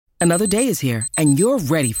Another day is here, and you're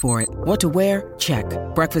ready for it. What to wear? Check.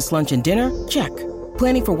 Breakfast, lunch, and dinner? Check.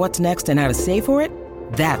 Planning for what's next and how to save for it?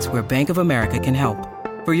 That's where Bank of America can help.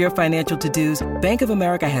 For your financial to-dos, Bank of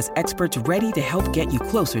America has experts ready to help get you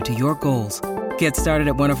closer to your goals. Get started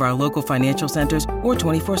at one of our local financial centers or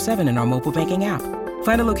 24/7 in our mobile banking app.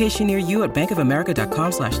 Find a location near you at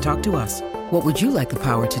bankofamerica.com/talktous. What would you like the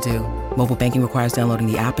power to do? Mobile banking requires downloading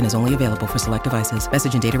the app and is only available for select devices.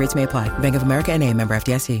 Message and data rates may apply. Bank of America N.A., member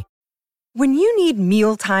FDIC. When you need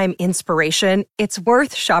mealtime inspiration, it's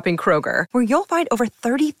worth shopping Kroger, where you'll find over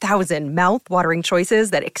 30,000 mouth-watering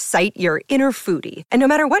choices that excite your inner foodie. And no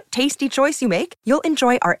matter what tasty choice you make, you'll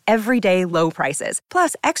enjoy our everyday low prices,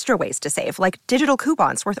 plus extra ways to save, like digital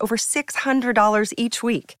coupons worth over $600 each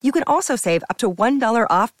week. You can also save up to $1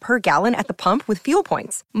 off per gallon at the pump with fuel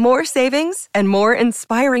points. More savings and more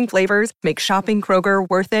inspiring flavors make shopping Kroger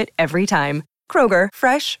worth it every time. Kroger,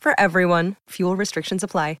 fresh for everyone. Fuel restrictions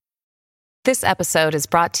apply. This episode is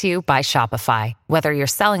brought to you by Shopify. Whether you're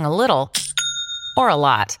selling a little or a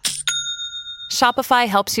lot, Shopify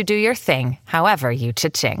helps you do your thing, however you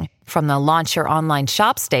cha-ching. From the launch your online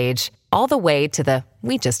shop stage, all the way to the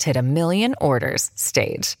we just hit 1 million orders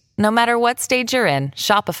stage. No matter what stage you're in,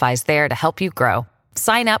 Shopify's there to help you grow.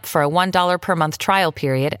 Sign up for a $1 per month trial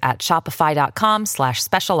period at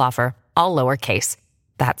shopify.com/special offer, all lowercase.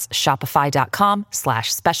 That's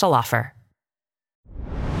shopify.com/special offer.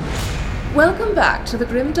 Welcome back to the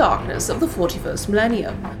grim darkness of the 41st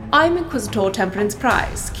millennium. I'm Inquisitor Temperance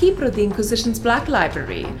Price, keeper of the Inquisition's Black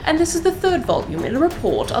Library, and this is the third volume in a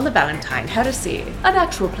report on the Valentine Heresy, an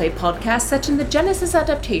actual play podcast set in the Genesis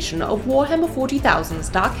adaptation of Warhammer 40,000's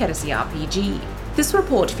Dark Heresy RPG. This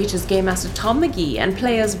report features Game Master Tom McGee and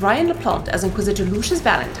players Ryan LaPlante as Inquisitor Lucius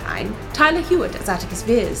Valentine, Tyler Hewitt as Atticus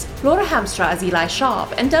Viz, Laura Hamstra as Eli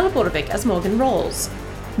Sharp, and Della Borovic as Morgan Rawls.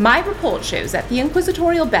 My report shows that the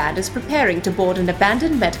Inquisitorial Band is preparing to board an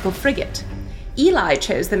abandoned medical frigate. Eli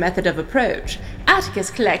chose the method of approach, Atticus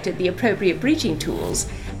collected the appropriate breaching tools,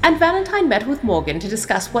 and Valentine met with Morgan to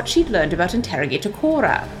discuss what she'd learned about Interrogator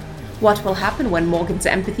Cora. What will happen when Morgan's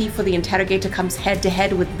empathy for the Interrogator comes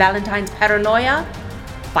head-to-head with Valentine's paranoia?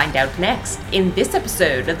 Find out next in this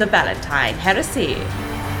episode of the Valentine Heresy.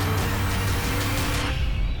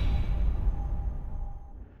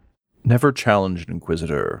 Never challenge an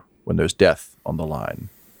inquisitor when there's death on the line.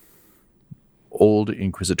 Old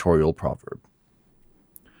inquisitorial proverb.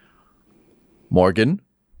 Morgan,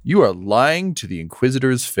 you are lying to the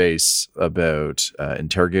inquisitor's face about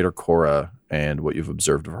Interrogator Cora and what you've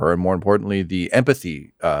observed of her, and more importantly, the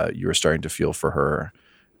empathy you're starting to feel for her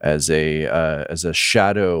as a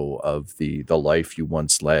shadow of the life you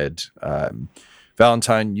once led.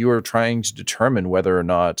 Valentine, you are trying to determine whether or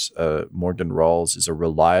not Morgan Rawls is a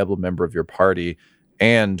reliable member of your party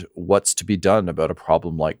and what's to be done about a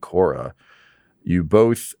problem like Cora. You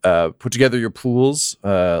both put together your pools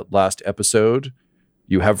last episode.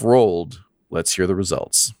 You have rolled. Let's hear the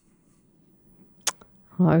results.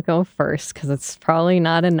 I'll go first because it's probably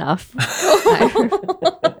not enough.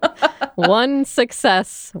 1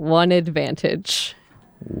 success, 1 advantage.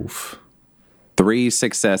 Oof. 3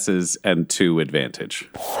 successes and 2 advantage.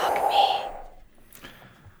 Fuck me.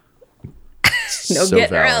 No so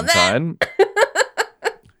getting around that. Valentine,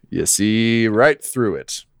 you see right through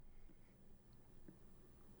it.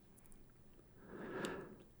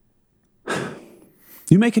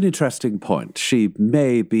 You make an interesting point. She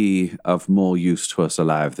may be of more use to us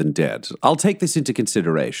alive than dead. I'll take this into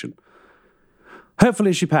consideration.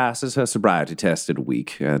 Hopefully she passes her sobriety test in a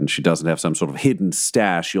week, and she doesn't have some sort of hidden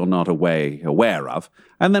stash you're not aware of,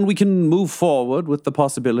 and then we can move forward with the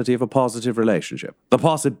possibility of a positive relationship. The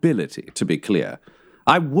possibility, to be clear.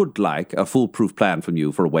 I would like a foolproof plan from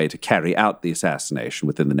you for a way to carry out the assassination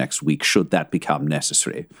within the next week, should that become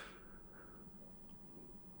necessary.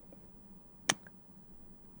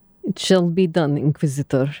 It shall be done,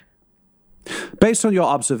 Inquisitor. Based on your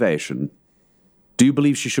observation, do you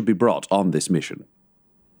believe she should be brought on this mission?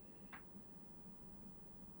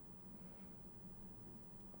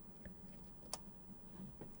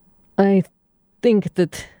 I think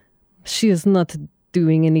that she is not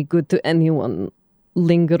doing any good to anyone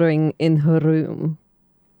lingering in her room.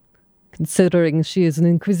 Considering she is an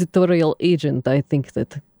inquisitorial agent, I think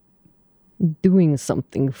that doing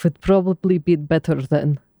something would probably be better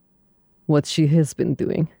than what she has been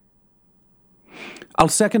doing. I'll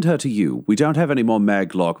second her to you. We don't have any more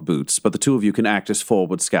maglock boots, but the two of you can act as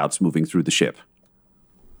forward scouts moving through the ship.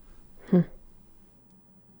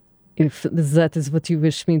 If that is what you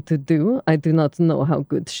wish me to do, I do not know how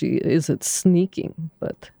good she is at sneaking,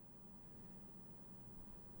 but...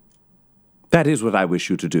 That is what I wish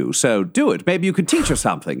you to do. So do it. Maybe you can teach her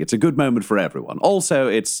something. It's a good moment for everyone. Also,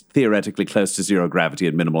 it's theoretically close to zero gravity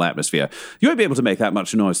and minimal atmosphere. You won't be able to make that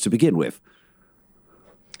much noise to begin with.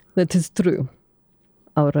 That is true.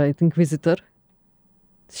 All right, Inquisitor.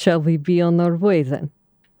 Shall we be on our way then?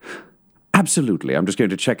 Absolutely. I'm just going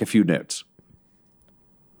to check a few notes.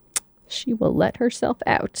 She will let herself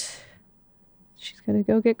out. She's going to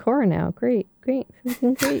go get Cora now. Great.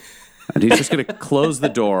 Freaking great. And he's just going to close the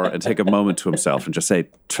door and take a moment to himself and just say,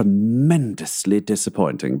 tremendously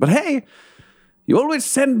disappointing. But hey, you always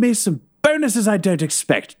send me some bonuses I don't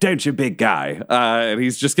expect, don't you, big guy? And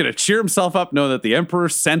he's just going to cheer himself up knowing that the Emperor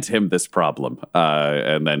sent him this problem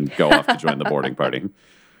and then go off to join the boarding party.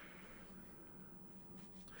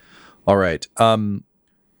 All right.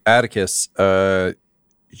 Atticus,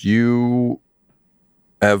 you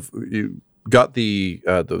got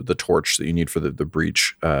the torch that you need for the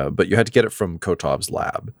breach, but you had to get it from Kotov's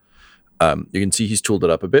lab. You can see he's tooled it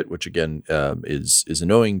up a bit, which again is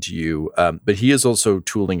annoying to you. But he is also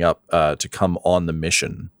tooling up to come on the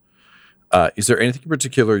mission. Is there anything in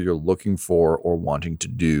particular you're looking for or wanting to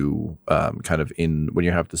do, kind of when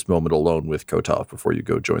you have this moment alone with Kotov before you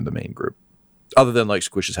go join the main group? Other than like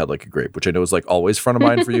Squish has had like a grape, which I know is like always front of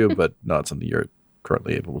mind for you, but not something you're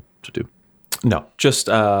currently able to do. No, just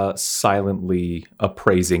silently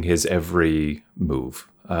appraising his every move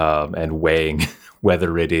and weighing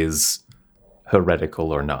whether it is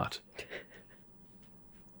heretical or not.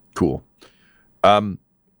 Cool.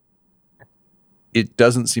 It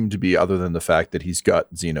doesn't seem to be, other than the fact that he's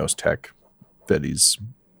got Xenos tech that he's,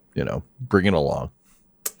 bringing along.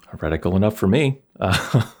 Heretical enough for me.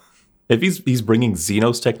 If he's bringing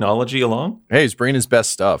Xenos technology along? Hey, he's bringing his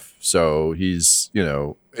best stuff. So he's,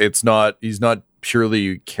 he's not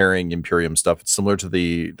purely carrying Imperium stuff. It's similar to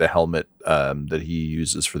the helmet that he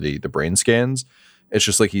uses for the brain scans. It's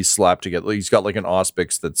just like he's slapped together. He's got like an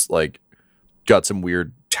Auspex that's like got some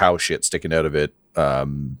weird Tau shit sticking out of it.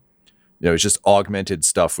 It's just augmented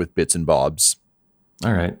stuff with bits and bobs.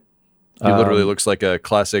 All right. He literally looks like a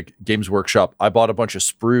classic Games Workshop. I bought a bunch of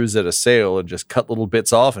sprues at a sale and just cut little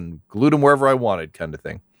bits off and glued them wherever I wanted kind of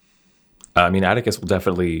thing. I mean, Atticus will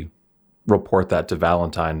definitely report that to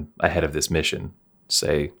Valentine ahead of this mission.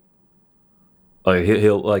 Say,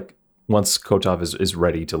 he'll like, once Kotov is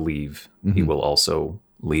ready to leave, he will also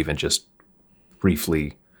leave and just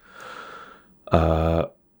briefly try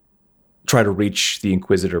to reach the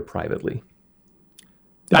Inquisitor privately.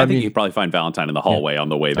 I think you'd probably find Valentine in the hallway on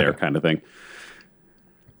the way there, kind of thing.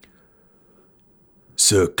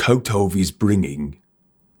 Sir Kotov is bringing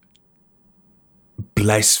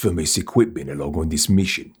blasphemous equipment along on this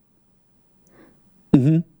mission.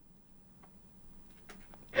 Mm-hmm.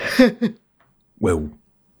 Well,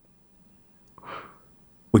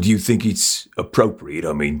 do you think it's appropriate,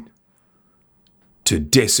 to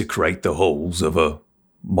desecrate the hulls of a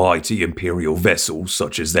mighty Imperial vessel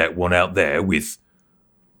such as that one out there with,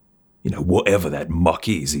 whatever that muck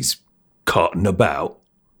is he's carting about?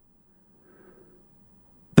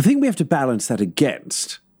 The thing we have to balance that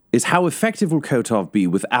against is how effective will Kotov be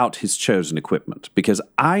without his chosen equipment? Because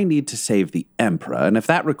I need to save the Emperor, and if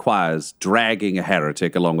that requires dragging a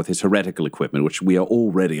heretic along with his heretical equipment, which we are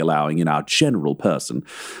already allowing in our general person,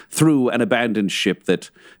 through an abandoned ship that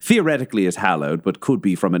theoretically is hallowed, but could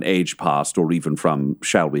be from an age past, or even from,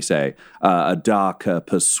 shall we say, a darker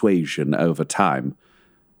persuasion over time,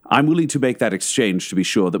 I'm willing to make that exchange to be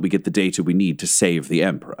sure that we get the data we need to save the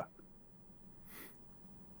Emperor.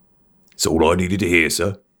 That's all I needed to hear,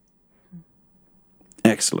 sir.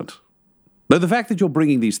 Excellent. Though the fact that you're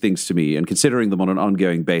bringing these things to me and considering them on an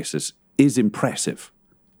ongoing basis is impressive.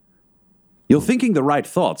 You're thinking the right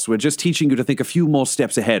thoughts. We're just teaching you to think a few more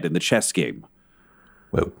steps ahead in the chess game.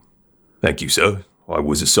 Well, thank you, sir. I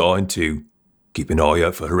was assigned to keep an eye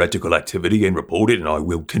out for heretical activity and report it, and I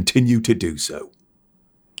will continue to do so.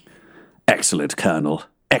 Excellent, Colonel.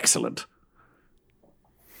 Excellent.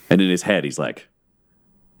 And in his head, he's like,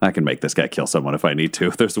 I can make this guy kill someone if I need to.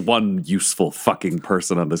 There's one useful fucking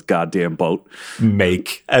person on this goddamn boat.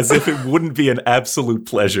 As if it wouldn't be an absolute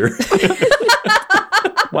pleasure.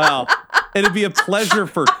 Well, it'd be a pleasure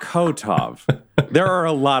for Kotov. There are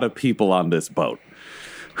a lot of people on this boat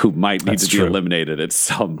who might need to be eliminated at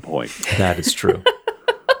some point. That is true.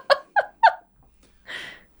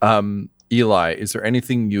 Eli, is there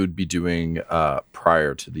anything you would be doing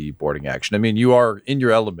prior to the boarding action? I mean, you are in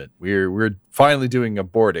your element. We're finally doing a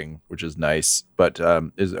boarding, which is nice. But are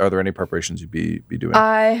there any preparations you'd be doing?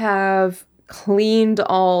 I have cleaned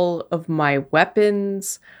all of my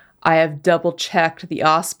weapons. I have double checked the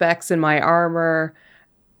Auspex in my armor,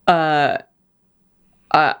 and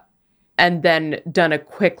then done a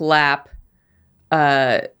quick lap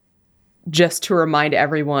just to remind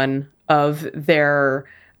everyone of their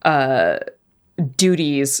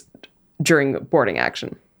duties during boarding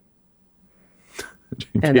action.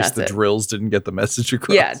 In case the drills didn't get the message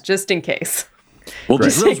across. Yeah, just in case. Well, the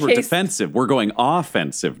drills were defensive. We're going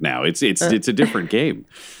offensive now. It's a different game.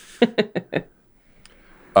 And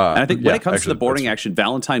I think when it comes to the boarding action,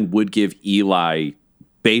 Valentine would give Eli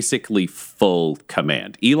basically full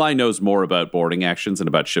command. Eli knows more about boarding actions and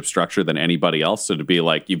about ship structure than anybody else. So to be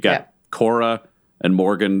like, you've got Cora and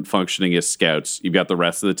Morgan functioning as scouts. You've got the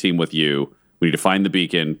rest of the team with you. We need to find the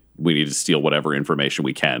beacon. We need to steal whatever information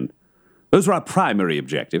we can. Those are our primary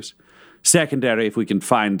objectives. Secondary, if we can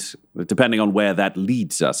find, depending on where that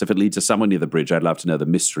leads us, if it leads us somewhere near the bridge, I'd love to know the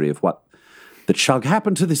mystery of what the chug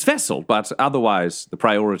happened to this vessel. But otherwise, the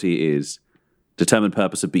priority is determine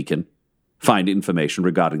purpose of beacon, find information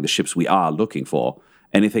regarding the ships we are looking for.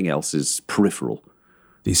 Anything else is peripheral.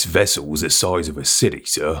 This vessel was the size of a city,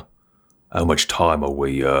 sir. How much time are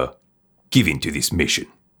we giving to this mission?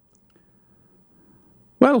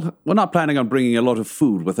 Well, we're not planning on bringing a lot of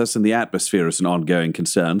food with us, and the atmosphere is an ongoing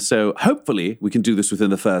concern. So hopefully we can do this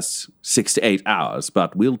within the first 6 to 8 hours,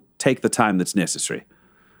 but we'll take the time that's necessary.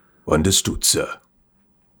 Understood, sir.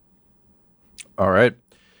 All right.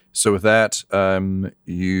 So with that,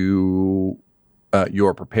 you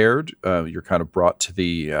are prepared. You're kind of brought to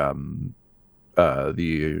the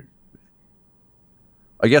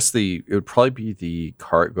I guess it would probably be the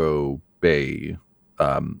cargo bay,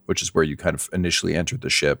 which is where you kind of initially entered the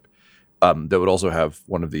ship. That would also have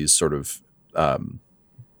one of these sort of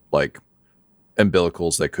like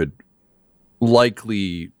umbilicals that could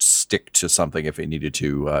likely stick to something if it needed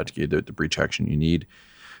to get the breach action you need.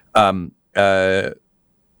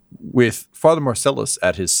 With Father Marcellus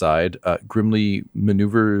at his side, Grimly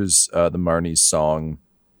maneuvers the Marnie's song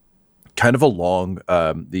kind of along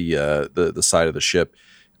the side of the ship.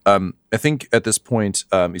 I think at this point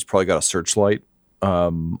he's probably got a searchlight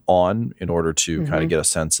on in order to kind of get a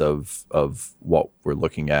sense of what we're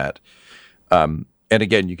looking at. And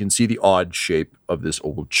again, you can see the odd shape of this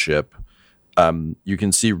old ship. You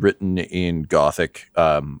can see written in Gothic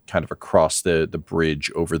kind of across the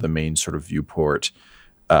bridge over the main sort of viewport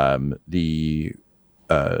the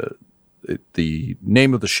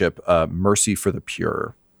name of the ship, Mercy for the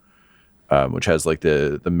Pure, which has like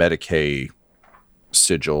the Medicae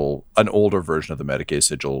sigil, an older version of the Medicae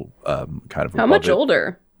sigil, kind of. How much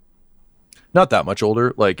older? Not that much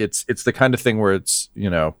older. Like it's the kind of thing where it's, you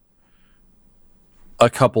know, a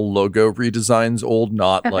couple logo redesigns old,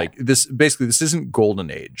 not like this. Basically, this isn't Golden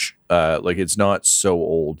Age. Like it's not so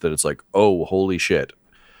old that it's like, oh, holy shit.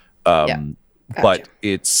 Gotcha. But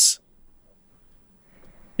it's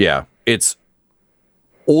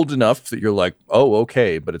old enough that you're like, oh,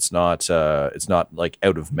 okay, but it's not like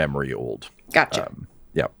out of memory old. Gotcha.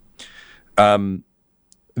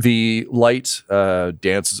 The light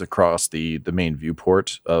dances across the main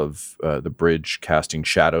viewport of the bridge, casting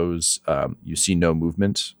shadows. You see no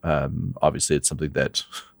movement. Obviously, it's something that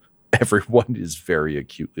everyone is very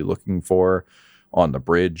acutely looking for on the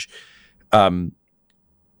bridge.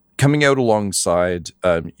 Coming out alongside,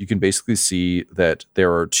 you can basically see that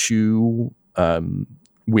there are two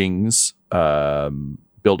wings,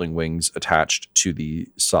 building wings attached to the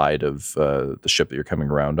side of the ship that you're coming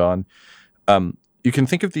around on. You can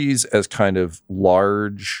think of these as kind of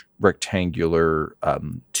large, rectangular,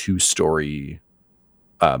 two-story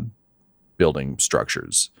building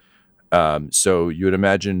structures. So you would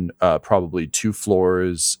imagine probably 2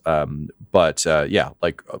 floors, but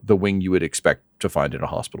like the wing you would expect to find in a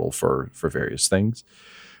hospital for various things.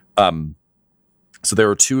 So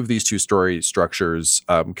there are 2 of these 2-story structures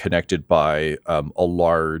connected by a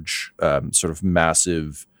large, sort of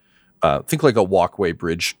massive, think like a walkway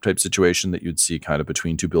bridge type situation that you'd see kind of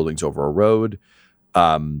between 2 buildings over a road,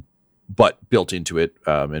 but built into it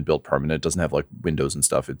and built permanent. It doesn't have like windows and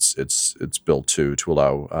stuff. It's built to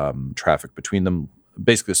allow traffic between them.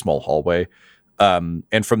 Basically, a small hallway.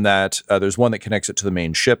 And from that, there's one that connects it to the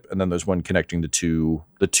main ship, and then there's one connecting the two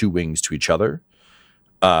wings to each other.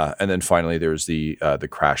 And then finally, there's the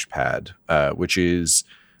crash pad, which is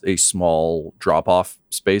a small drop-off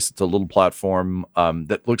space. It's a little platform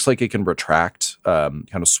that looks like it can retract, kind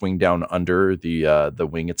of swing down under the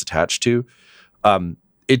wing it's attached to.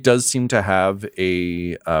 It does seem to have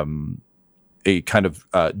a kind of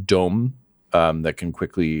dome that can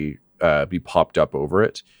quickly be popped up over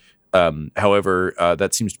it. However,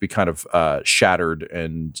 that seems to be kind of shattered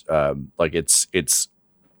and like it's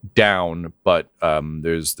down, but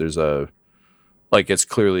there's a like it's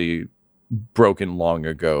clearly broken long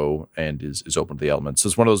ago and is open to the elements. So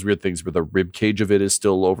it's one of those weird things where the rib cage of it is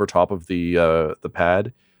still over top of the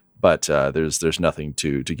pad, but there's nothing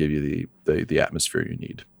to give you the atmosphere you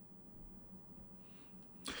need.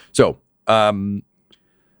 So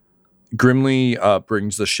Grimly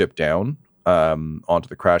brings the ship down onto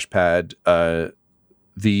the crash pad.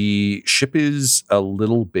 The ship is a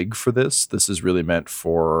little big for this. This is really meant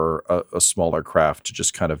for a smaller craft to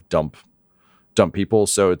just kind of dump people.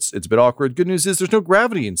 So it's a bit awkward. Good news is there's no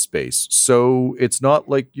gravity in space. So it's not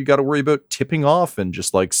like you got to worry about tipping off and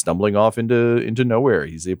just like stumbling off into nowhere.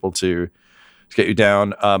 He's able to get you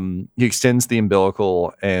down. He extends the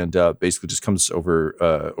umbilical and basically just comes over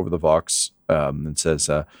the Vox and says,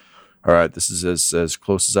 all right, this is as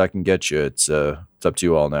close as I can get you. It's up to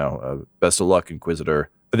you all now. Best of luck, Inquisitor.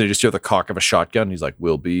 And then you just hear the cock of a shotgun. He's like,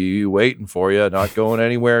 we'll be waiting for you. Not going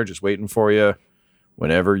anywhere. Just waiting for you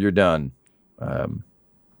whenever you're done.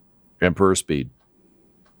 Emperor speed.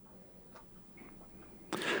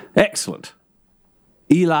 Excellent.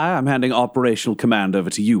 Eli, I'm handing operational command over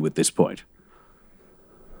to you at this point.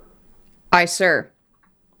 Aye, sir.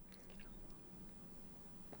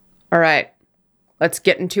 All right. Let's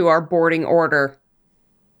get into our boarding order.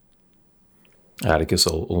 Atticus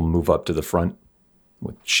will move up to the front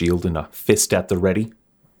with shield and a fist at the ready.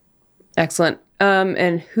 Excellent.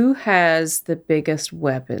 And who has the biggest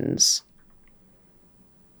weapons?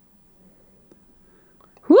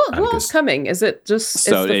 Who else coming? Is it just...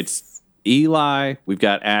 So it's Eli, we've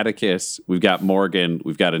got Atticus, we've got Morgan,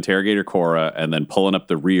 we've got Interrogator Cora, and then pulling up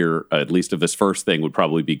the rear, at least of this first thing, would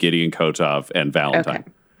probably be Gideon Kotov and Valentine.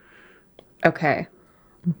 Okay.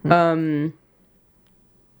 Mm-hmm.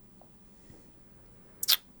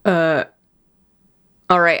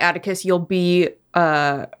 All right, Atticus, you'll be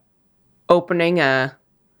opening an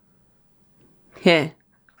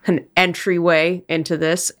entryway into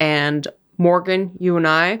this, and Morgan, you and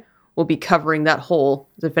I will be covering that hole.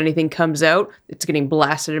 If anything comes out, it's getting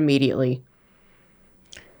blasted immediately.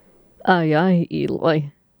 Aye, Eli.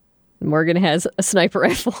 Morgan has a sniper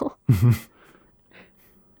rifle. And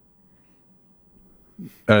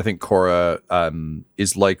I think Cora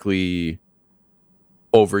is likely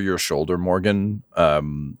over your shoulder, Morgan,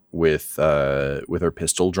 with her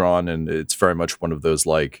pistol drawn, and it's very much one of those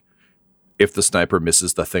like, if the sniper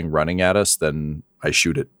misses the thing running at us, then I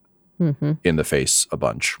shoot it in the face a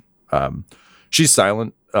bunch. She's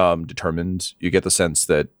silent, determined. You get the sense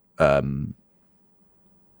that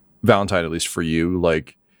Valentine, at least for you,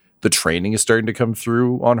 like the training is starting to come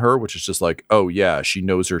through on her, which is just like, oh yeah, she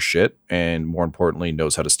knows her shit, and more importantly,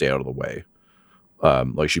 knows how to stay out of the way.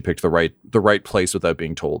 Like she picked the right place without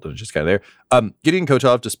being told, and it's just kind of there. Gideon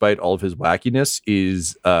Kotov, despite all of his wackiness,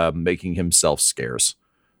 is making himself scarce.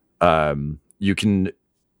 You can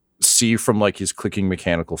see from like his clicking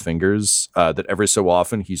mechanical fingers that every so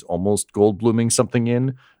often he's almost gold blooming something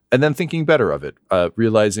in, and then thinking better of it,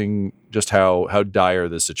 realizing just how dire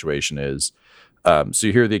this situation is. So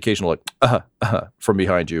you hear the occasional like from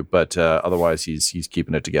behind you, but otherwise he's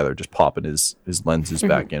keeping it together, just popping his lenses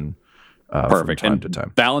back in. Perfect. From time to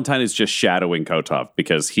time. Valentine is just shadowing Kotov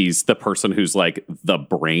because he's the person who's like the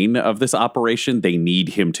brain of this operation. They need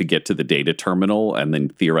him to get to the data terminal and then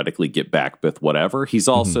theoretically get back with whatever. He's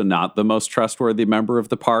also not the most trustworthy member of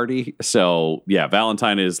the party. So yeah,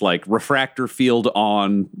 Valentine is like refractor field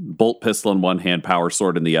on, bolt pistol in one hand, power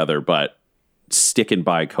sword in the other, but sticking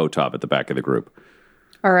by Kotov at the back of the group.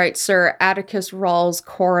 All right, sir. Atticus, Rawls,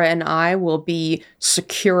 Cora, and I will be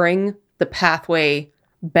securing the pathway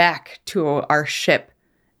back to our ship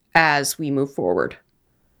as we move forward.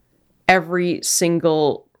 Every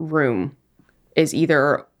single room is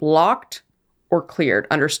either blocked or cleared.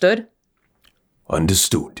 Understood?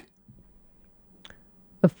 Understood.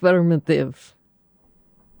 Affirmative.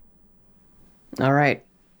 All right.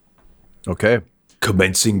 Okay.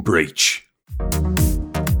 Commencing breach.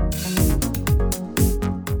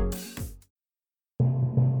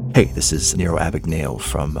 Hey, this is Nero Abagnale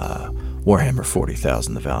from Warhammer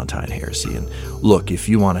 40,000, the Valentine Heresy. And look, if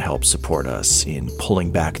you want to help support us in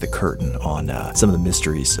pulling back the curtain on some of the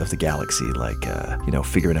mysteries of the galaxy, like,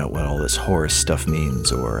 figuring out what all this Horus stuff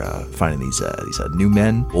means, or finding these new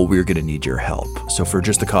men, well, we're going to need your help. So for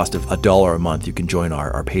just the cost of $1 a month, you can join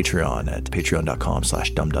our Patreon at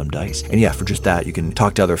patreon.com/dumdumdice. And yeah, for just that, you can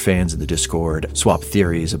talk to other fans in the Discord, swap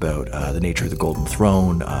theories about the nature of the Golden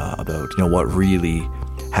Throne, about, what really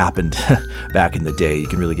happened back in the day. You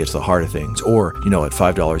can really get to the heart of things. Or, at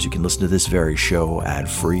 $5, you can listen to this very show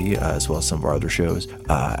ad-free, as well as some of our other shows.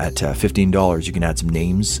 At $15, you can add some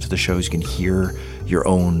names to the shows. You can hear your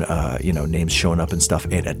own, names showing up and stuff.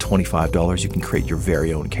 And at $25, you can create your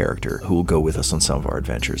very own character who will go with us on some of our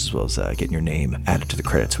adventures, as well as getting your name added to the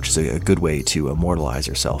credits, which is a good way to immortalize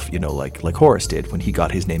yourself, like Horace did when he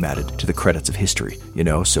got his name added to the credits of history,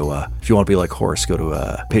 So if you want to be like Horace, go to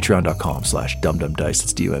patreon.com/dumdumdice.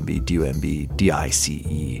 That's DUMBDICE.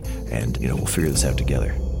 And, we'll figure this out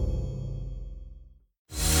together.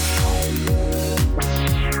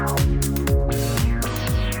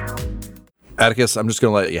 Atticus, I'm just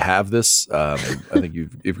going to let you have this. I think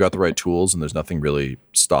you've got the right tools, and there's nothing really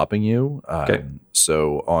stopping you. Okay.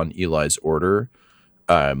 So on Eli's order,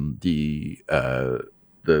 the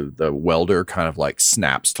welder kind of like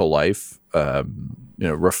snaps to life.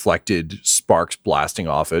 Reflected sparks blasting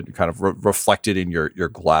off it, kind of reflected in your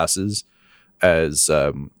glasses as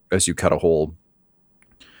you cut a hole.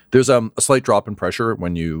 There's a slight drop in pressure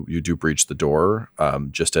when you do breach the door,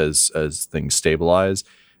 just as things stabilize.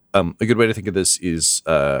 A good way to think of this is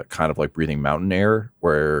kind of like breathing mountain air,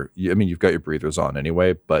 where you've got your breathers on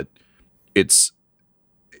anyway, but there's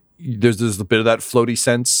a bit of that floaty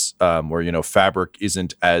sense where fabric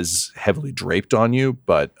isn't as heavily draped on you,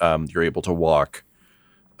 but you're able to walk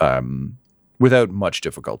without much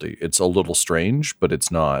difficulty. It's a little strange, but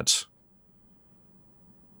it's not.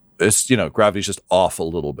 It's gravity's just off a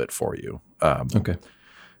little bit for you. Okay.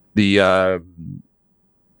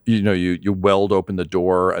 You weld open the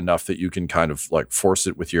door enough that you can kind of like force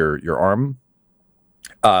it with your arm,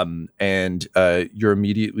 and you're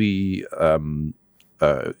immediately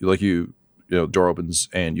door opens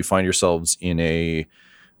and you find yourselves in a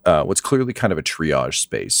what's clearly kind of a triage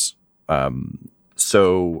space.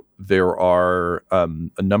 So there are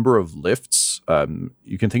a number of lifts.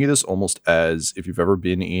 You can think of this almost as if you've ever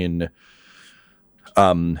been in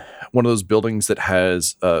one of those buildings that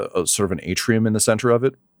has a sort of an atrium in the center of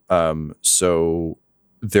it. So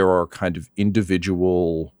there are kind of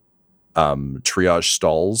individual triage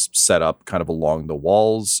stalls set up kind of along the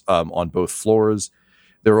walls on both floors.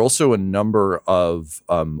 There are also a number of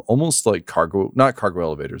almost like not cargo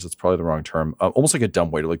elevators, that's probably the wrong term, almost like a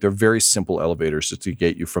dumbwaiter. Like they're very simple elevators just to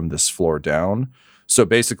get you from this floor down. So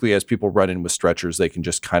basically, as people run in with stretchers, they can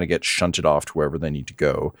just kind of get shunted off to wherever they need to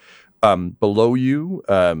go. Below you,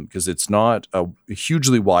 because it's not a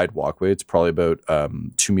hugely wide walkway, it's probably about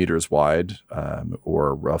 2 meters wide,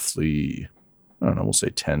 or roughly, I don't know, we'll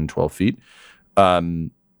say 10, 12 feet.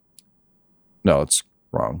 No, it's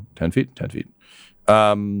wrong. 10 feet? 10 feet.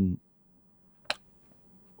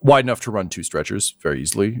 Wide enough to run 2 stretchers very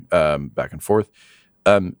easily, back and forth.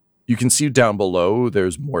 You can see down below,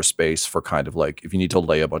 there's more space for kind of like, if you need to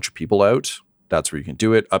lay a bunch of people out, that's where you can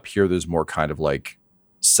do it. Up here, there's more kind of like,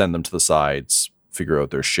 send them to the sides, figure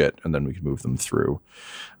out their shit, and then we can move them through.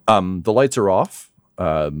 The lights are off,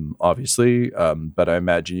 obviously, but I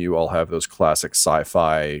imagine you all have those classic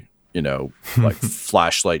sci-fi, like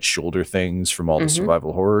flashlight shoulder things from all the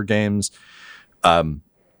survival horror games. And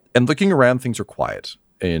looking around, things are quiet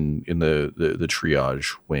in the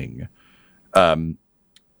triage wing.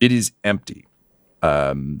 It is empty.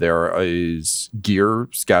 There is gear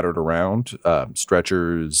scattered around,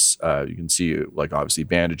 stretchers. You can see like obviously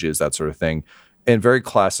bandages, that sort of thing, and very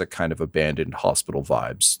classic kind of abandoned hospital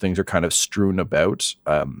vibes. Things are kind of strewn about.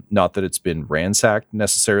 Not that it's been ransacked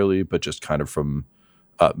necessarily, but just kind of from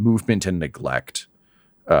movement and neglect.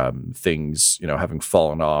 Things, having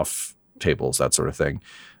fallen off tables, that sort of thing.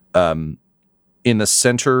 In the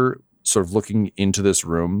center, sort of looking into this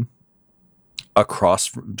room,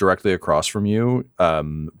 directly across from you,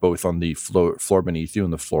 both on the floor beneath you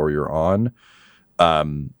and the floor you're on,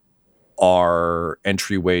 are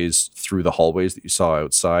entryways through the hallways that you saw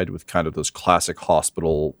outside with kind of those classic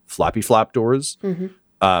hospital flappy flap doors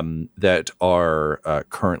that are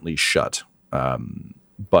currently shut.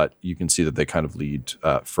 But you can see that they kind of lead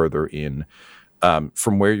further in.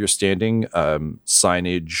 From where you're standing,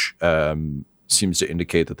 signage seems to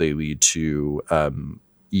indicate that they lead to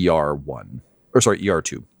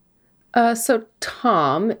ER2. So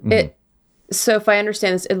Tom, so if I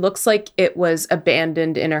understand this, it looks like it was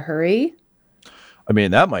abandoned in a hurry. I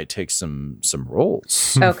mean, that might take some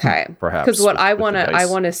rolls. Okay. Perhaps. Because what I want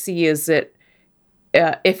to see is that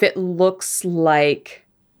if it looks like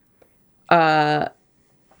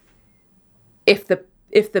if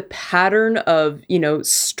the pattern of,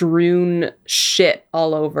 strewn shit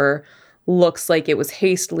all over looks like it was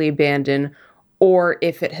hastily abandoned, or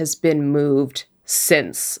if it has been moved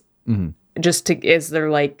since. Is there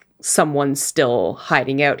like someone still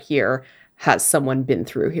hiding out here? has someone been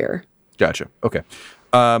through here. Gotcha. Okay.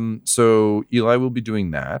 So Eli will be doing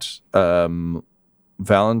that.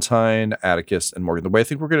 Valentine, Atticus, and Morgan. The way I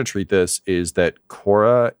think we're going to treat this is that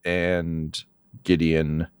Cora and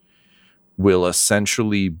Gideon will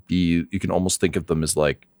essentially be, you can almost think of them as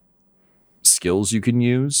like skills you can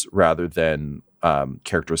use rather than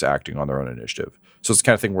characters acting on their own initiative. So it's the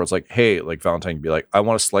kind of thing where it's like, hey, like Valentine can be like, I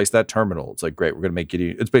want to slice that terminal. It's like, great, we're going to make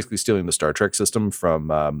Gideon. It's basically stealing the Star Trek system from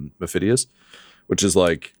Mephidius, which is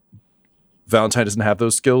like, Valentine doesn't have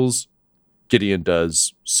those skills. Gideon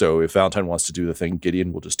does. So if Valentine wants to do the thing,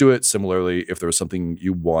 Gideon will just do it. Similarly, if there was something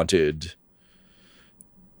you wanted,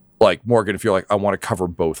 like Morgan, if you're like, I want to cover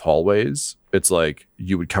both hallways, it's like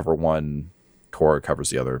you would cover one, Cora covers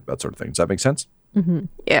the other, that sort of thing. Does that make sense? Mm-hmm.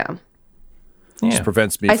 Yeah. Just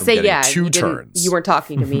prevents me from getting two turns. You weren't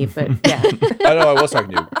talking to me, but yeah. I know I was talking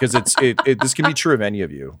to you because this can be true of any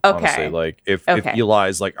of you. Okay. Honestly. Like if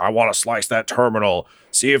Eli's like, I want to slice that terminal,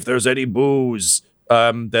 see if there's any booze.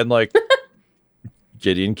 Then like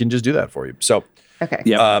Gideon can just do that for you. So okay.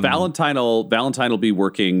 Yeah. Valentine will be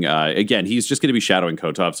working again. He's just going to be shadowing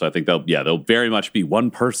Kotov, so I think they'll very much be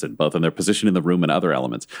one person, both in their position in the room and other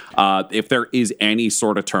elements. If there is any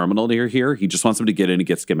sort of terminal near here, he just wants them to get in and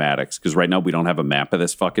get schematics, because right now we don't have a map of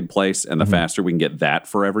this fucking place, and the faster we can get that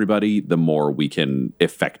for everybody, the more we can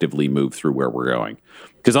effectively move through where we're going.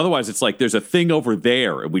 Because otherwise it's like there's a thing over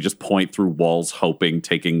there, and we just point through walls hoping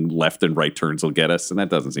taking left and right turns will get us, and that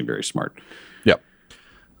doesn't seem very smart. Yep.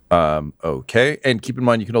 Okay. And keep in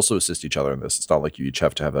mind, you can also assist each other in this. It's not like you each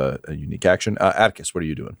have to have a unique action. Atticus, what are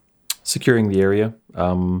you doing? Securing the area.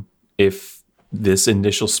 If this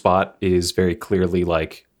initial spot is very clearly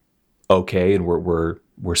like, okay, and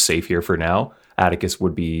we're safe here for now, Atticus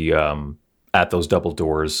would be at those double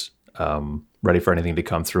doors, ready for anything to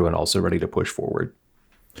come through and also ready to push forward.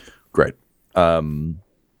 Great.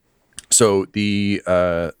 So the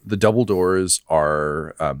double doors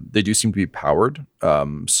are they do seem to be powered,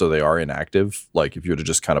 so they are inactive. Like if you were to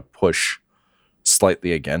just kind of push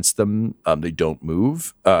slightly against them, they don't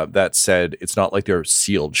move. That said, it's not like they're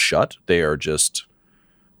sealed shut. They are just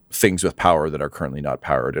things with power that are currently not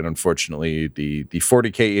powered. And unfortunately, the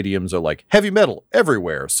 40K idioms are like heavy metal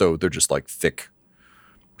everywhere, so they're just like thick,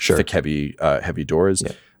 heavy doors.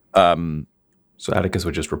 Yeah. So Atticus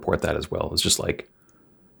would just report that as well. It's just like,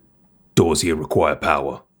 doors here require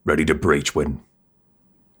power, ready to breach when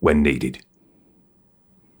needed.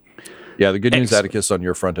 Yeah, the good news, Atticus, on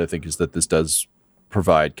your front, I think, is that this does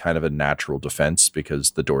provide kind of a natural defense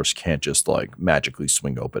because the doors can't just like magically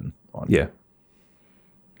swing open on you. Yeah.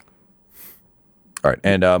 All right.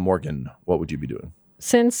 And Morgan, what would you be doing?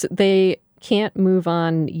 Since they can't move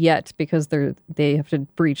on yet because they have to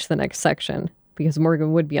breach the next section, because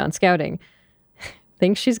Morgan would be on scouting,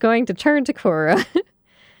 thinks she's going to turn to Cora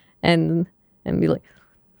and be like,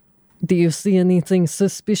 do you see anything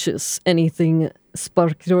suspicious? Anything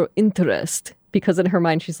spark your interest? Because in her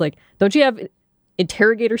mind, she's like, don't you have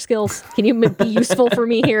interrogator skills? Can you be useful for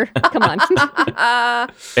me here? Come on.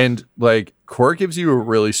 And like Cora gives you a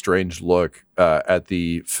really strange look at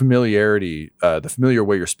the familiarity, the familiar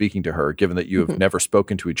way you're speaking to her, given that you have never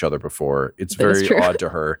spoken to each other before. It's very odd to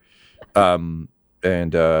her.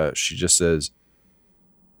 And she just says,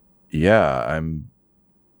 yeah, I'm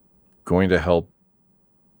going to help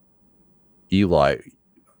Eli.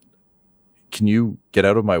 Can you get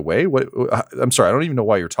out of my way? What? I'm sorry, I don't even know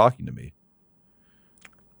why you're talking to me.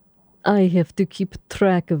 I have to keep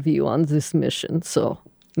track of you on this mission, so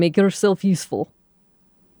make yourself useful.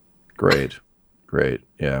 Great.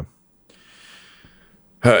 Yeah.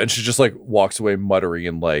 And she just like walks away muttering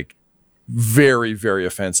in like very, very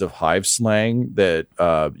offensive hive slang that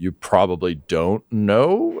you probably don't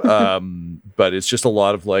know. But it's just a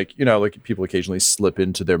lot of like, you know, like people occasionally slip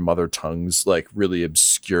into their mother tongues, like really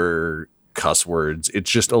obscure cuss words. It's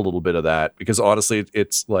just a little bit of that because honestly,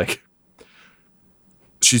 it's like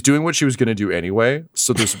she's doing what she was going to do anyway.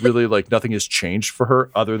 So there's really like nothing has changed for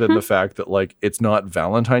her other than the fact that like it's not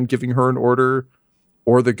Valentine giving her an order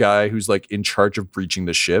or the guy who's like in charge of breaching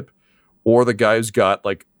the ship or the guy who's got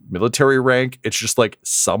like military rank. It's just like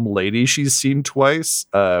some lady she's seen twice,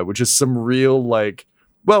 which is some real like,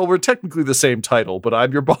 well, we're technically the same title, but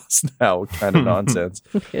I'm your boss now kind of nonsense.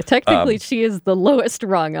 Yeah, technically, she is the lowest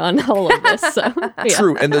rung on all of this. So, yeah.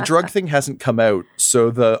 True. And the drug thing hasn't come out.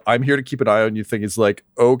 So the I'm here to keep an eye on you thing is like,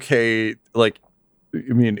 okay, like,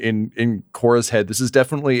 I mean, in Cora's head, this is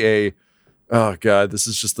definitely a, oh God, this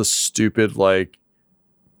is just the stupid, like,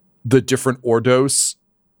 the different Ordos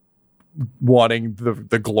wanting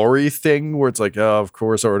the glory thing where it's like, oh, of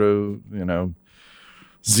course, Ordo, you know,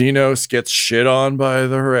 Xenos gets shit on by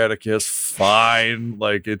the Hereticus. Fine.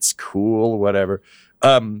 Like, it's cool, whatever.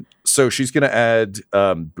 So she's going to add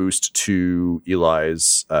boost to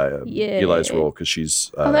Eli's role because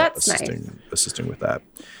she's that's assisting with that.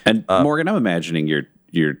 And Morgan, I'm imagining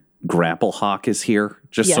your grapple hawk is here,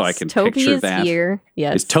 just so I can Toby picture is that. Here.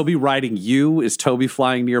 Yes. Is Toby riding you? Is Toby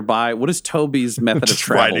flying nearby? What is Toby's method of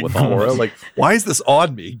travel with all Cora? this? Like, why is this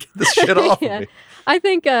on me? Get this shit off of me. I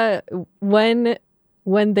think when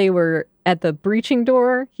they were at the breaching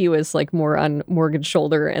door, he was like more on Morgan's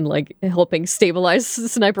shoulder and like helping stabilize the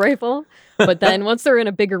sniper rifle. But then once they're in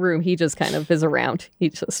a bigger room, he just kind of is around.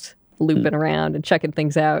 He's just looping around and checking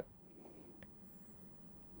things out.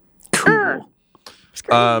 Cool.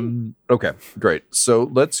 Okay, great. So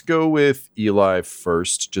let's go with Eli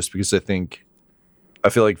first, just because I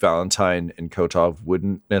feel like Valentine and Kotov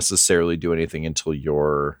wouldn't necessarily do anything until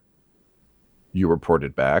you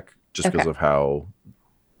reported back, just because of how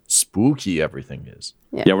spooky everything is.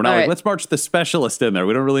 Yeah, we're not like, let's march the specialist in there.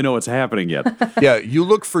 We don't really know what's happening yet. Yeah, you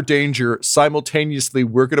look for danger. Simultaneously,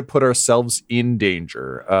 we're going to put ourselves in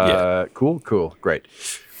danger. Cool, great.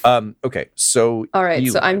 Okay, so... All right,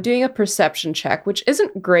 so I'm doing a perception check, which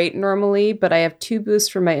isn't great normally, but I have 2 boosts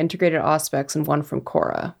from my integrated auspex and 1 from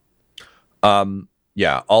Cora.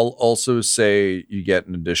 Yeah, I'll also say you get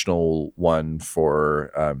an additional 1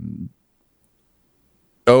 for...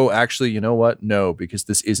 Oh, actually, you know what? No, because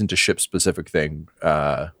this isn't a ship-specific thing.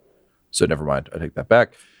 So never mind. I take that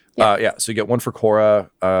back. Yeah, so you get 1 for Cora.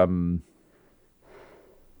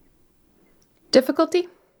 Difficulty?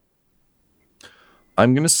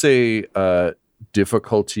 I'm going to say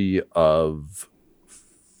difficulty of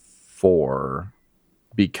 4,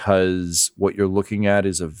 because what you're looking at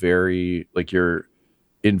is you're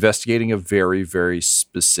investigating a very, very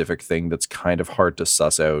specific thing that's kind of hard to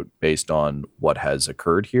suss out based on what has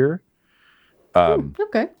occurred here.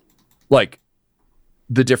 Okay. Like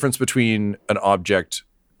the difference between an object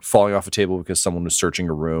falling off a table because someone was searching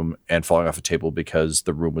a room and falling off a table because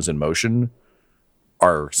the room was in motion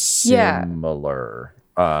are similar.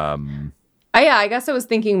 I guess I was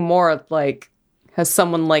thinking more like, has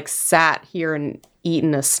someone like sat here and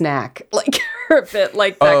eaten a snack, like or a bit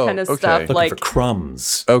like that kind of stuff, looking like for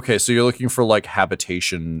crumbs. Okay, so you're looking for like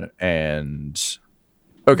habitation and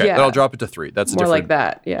then I'll drop it to 3. That's more like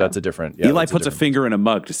that. Yeah, that's a different. Eli puts a finger in a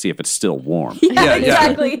mug to see if it's still warm. Yeah,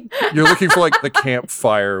 exactly. You're looking for like the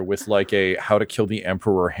campfire with like a How to Kill the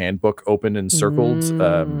Emperor handbook open and circled.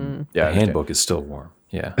 The handbook is still warm.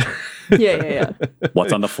 Yeah. Yeah.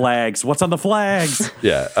 What's on the flags?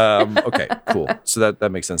 Yeah. Okay, cool. So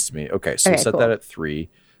that makes sense to me. Okay, so set that at 3.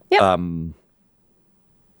 Yep.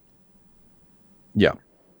 Yeah.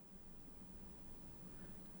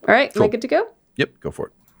 All right, Cool. am I good to go? Yep, go for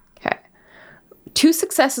it. Okay. 2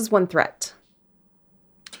 successes, 1 threat.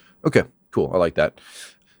 Okay, cool. I like that.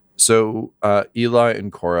 So Eli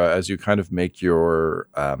and Cora, as you kind of make your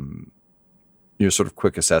sort of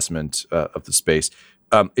quick assessment of the space,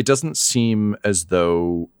 it doesn't seem as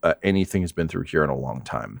though anything has been through here in a long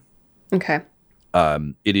time. Okay.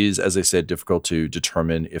 It is, as I said, difficult to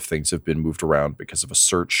determine if things have been moved around because of a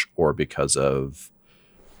search or because of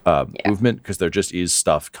movement, because there just is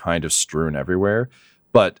stuff kind of strewn everywhere.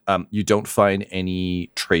 But you don't find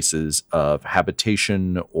any traces of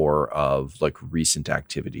habitation or of like recent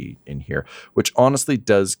activity in here, which honestly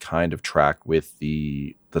does kind of track with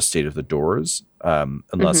the state of the doors,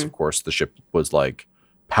 unless of course the ship was like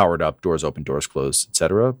powered up, doors open, doors closed,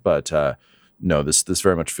 etc. But no, this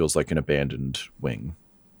very much feels like an abandoned wing.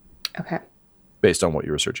 Okay. Based on what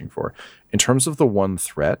you were searching for. In terms of the 1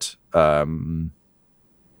 threat, I'm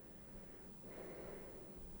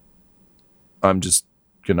just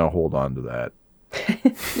gonna hold on to that.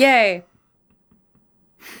 Yay.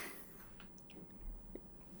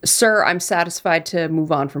 Sir, I'm satisfied to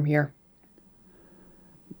move on from here.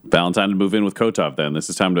 Valentine to move in with Kotov then. This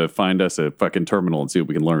is time to find us a fucking terminal and see what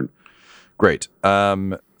we can learn. Great.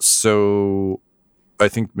 So I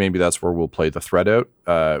think maybe that's where we'll play the threat out,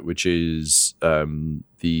 which is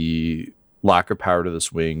the lack of power to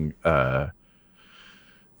this wing.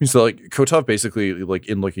 So like Kotov basically, like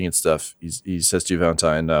in looking at stuff, he says to you,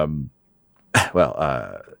 Valentine,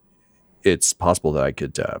 it's possible that I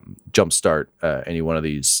could jumpstart any one of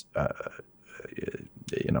these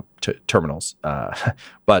terminals.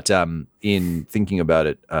 But in thinking about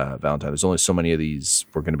it, Valentine, there's only so many of these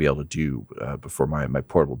we're going to be able to do before my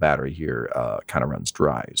portable battery here kind of runs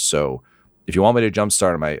dry. So if you want me to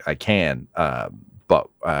jumpstart them, I can. But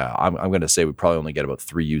I'm going to say we probably only get about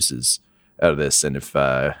 3 uses out of this. And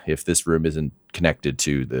if this room isn't connected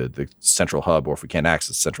to the central hub, or if we can't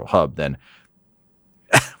access the central hub, then,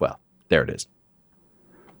 well, there it is.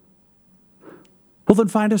 Well, then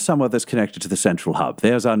find us somewhere that's connected to the central hub.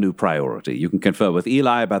 There's our new priority. You can confer with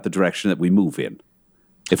Eli about the direction that we move in.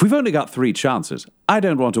 If we've only got 3 chances, I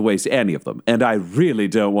don't want to waste any of them, and I really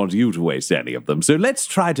don't want you to waste any of them. So let's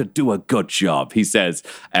try to do a good job, he says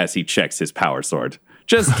as he checks his power sword.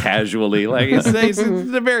 Just casually, like it's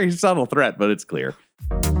a very subtle threat, but it's clear.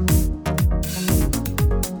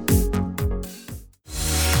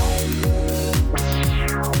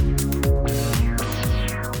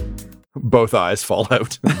 Both eyes fall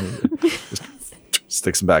out. Just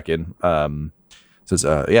sticks them back in. Says,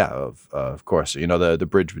 of course. You know, the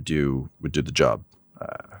bridge would do the job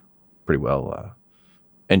pretty well.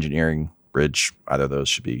 Engineering, bridge, either of those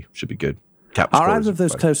should be good. Are either of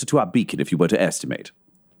those closer to our beacon, if you were to estimate?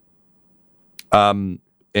 And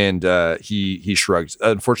he shrugs.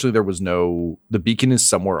 Unfortunately, the beacon is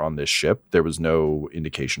somewhere on this ship. There was no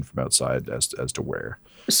indication from outside as to where.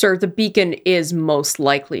 Sir, the beacon is most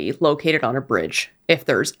likely located on a bridge, if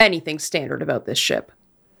there's anything standard about this ship.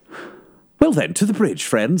 Well then, to the bridge,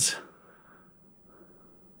 friends.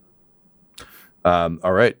 All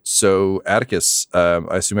right. So Atticus, I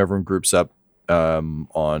assume everyone groups up on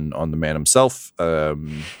the man himself.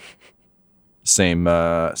 Same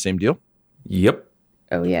deal. Yep.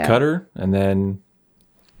 Oh yeah. Cutter, and then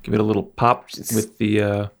give it a little pop with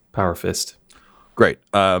the power fist. Great.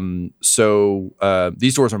 So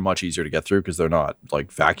these doors are much easier to get through because they're not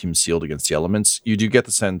like vacuum sealed against the elements. You do get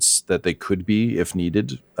the sense that they could be if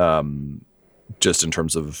needed, just in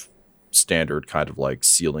terms of standard kind of like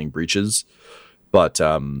sealing breaches. But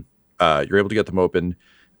you're able to get them open.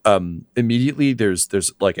 Immediately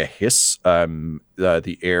there's like a hiss.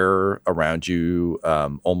 The air around you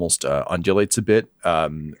almost undulates a bit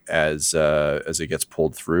as it gets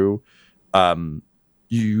pulled through.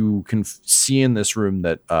 You can see in this room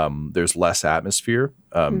that there's less atmosphere.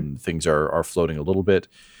 Things are floating a little bit,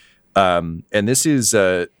 and this is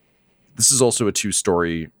also a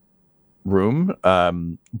 2-story room.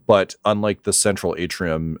 But unlike the central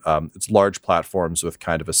atrium, it's large platforms with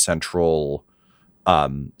kind of a central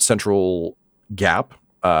gap.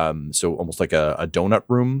 So almost like a donut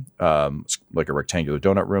room, like a rectangular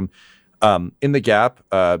donut room. In the gap,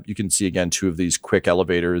 you can see again 2 of these quick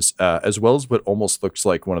elevators, as well as what almost looks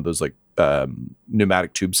like one of those like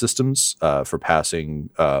pneumatic tube systems for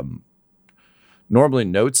passing normally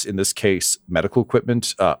notes, in this case medical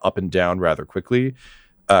equipment, up and down rather quickly.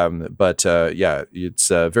 But it's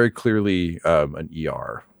very clearly an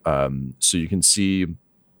ER. So you can see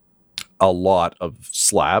a lot of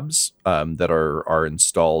slabs that are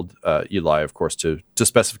installed. Eli, of course, to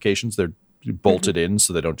specifications. They're bolted in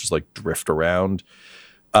so they don't just like drift around.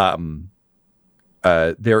 There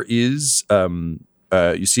is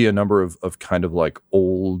you see a number of kind of like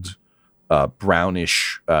old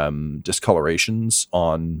brownish discolorations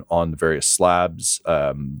on the various slabs.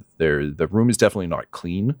 The room is definitely not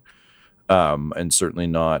clean, and certainly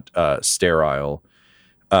not sterile.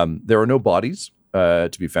 There are no bodies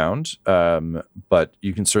to be found, but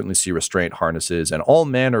you can certainly see restraint harnesses and all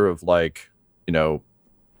manner of like,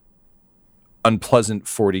 unpleasant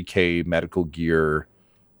 40K medical gear,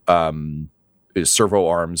 servo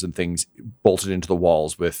arms and things bolted into the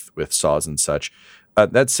walls with saws and such.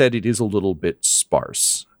 That said, it is a little bit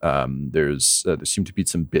sparse. There seem to be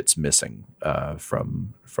some bits missing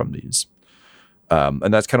from these.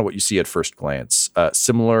 And that's kind of what you see at first glance.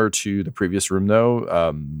 Similar to the previous room,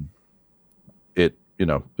 though,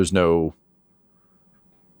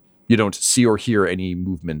 you don't see or hear any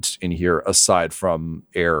movement in here aside from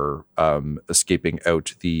air escaping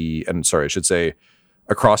out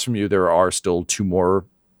across from you, there are still 2 more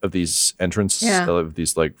of these of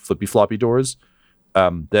these like flippy floppy doors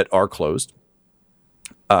that are closed,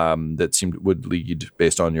 that would lead,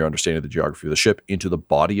 based on your understanding of the geography of the ship, into the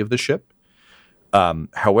body of the ship.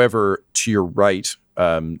 However, to your right,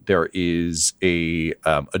 there is a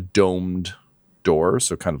domed door,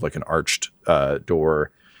 so kind of like an arched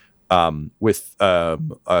door, with a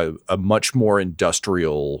much more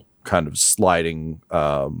industrial kind of sliding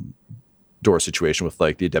door situation with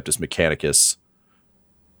like the Adeptus Mechanicus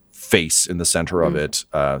face in the center of it.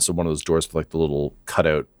 So one of those doors with like the little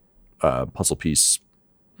cutout puzzle piece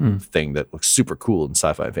thing that looks super cool in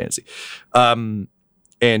sci-fi and fantasy. And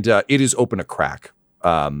it is open a crack.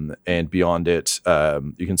 And beyond it,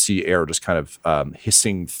 you can see air just kind of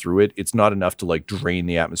hissing through it. It's not enough to like drain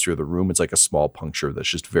the atmosphere of the room. It's like a small puncture that's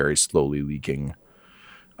just very slowly leaking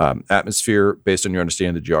atmosphere. Based on your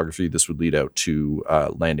understanding of the geography, this would lead out to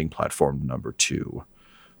landing platform number 2.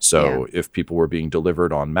 So if people were being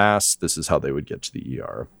delivered en masse, this is how they would get to the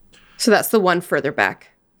ER. So that's the one further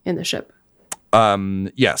back in the ship.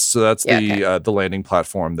 Yes. So that's the landing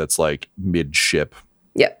platform that's like midship.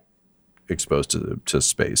 Yep. Exposed to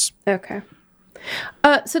space. Okay.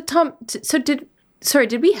 So Tom,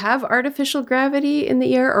 did we have artificial gravity in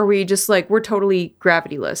the air, or were we just like we're totally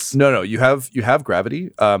gravityless? No, you have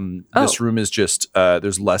gravity. This room is just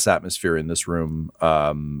there's less atmosphere in this room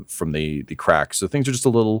from the cracks, so things are just a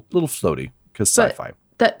little floaty because sci-fi.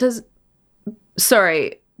 That does.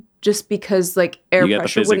 Sorry, just because like air you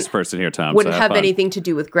pressure get the physics person here, Tom. Wouldn't have anything to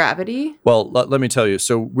do with gravity. Well, let me tell you.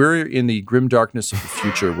 So we're in the grim darkness of the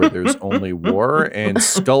future where there's only war and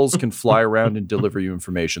skulls can fly around and deliver you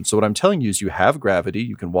information. So what I'm telling you is you have gravity.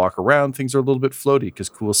 You can walk around. Things are a little bit floaty because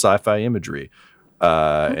cool sci-fi imagery.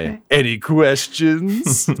 Any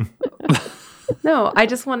questions? No, I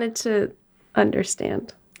just wanted to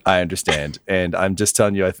understand. I understand. And I'm just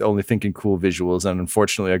telling you, I only think in cool visuals. And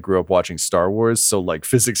unfortunately, I grew up watching Star Wars. So like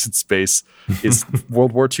physics and space is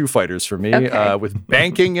World War II fighters for me with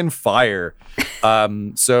banking and fire.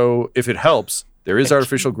 So if it helps, there is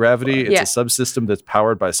artificial gravity. It's a subsystem that's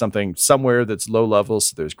powered by something somewhere that's low level.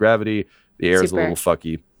 So there's gravity. The air is a little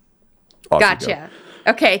fucky. Gotcha.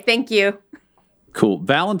 Okay. Thank you. Cool.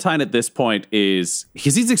 Valentine at this point he's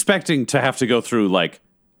expecting to have to go through like,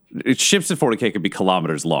 ships at 40K could be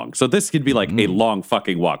kilometers long. So this could be like a long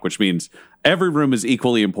fucking walk, which means every room is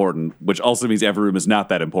equally important, which also means every room is not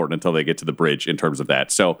that important until they get to the bridge in terms of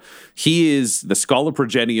that. So he is the Schola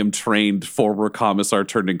Progenium trained former commissar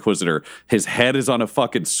turned inquisitor. His head is on a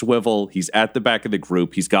fucking swivel. He's at the back of the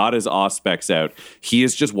group. He's got his auspex out. He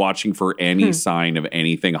is just watching for any sign of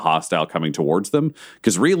anything hostile coming towards them.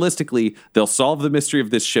 Because realistically, they'll solve the mystery of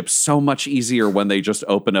this ship so much easier when they just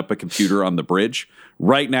open up a computer on the bridge.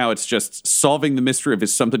 Right now, it's just solving the mystery of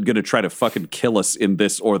is something going to try to fucking kill us in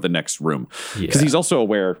this or the next room. Because he's also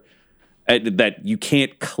aware that you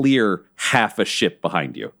can't clear half a ship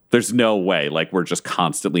behind you. There's no way. Like, we're just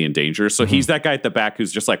constantly in danger. So he's that guy at the back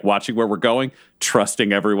who's just like watching where we're going,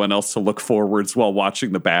 trusting everyone else to look forwards while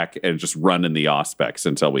watching the back and just run in the auspex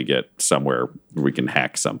until we get somewhere where we can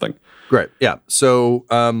hack something. Great. Yeah. So,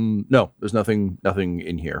 no, there's nothing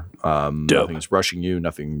in here. Nothing's rushing you.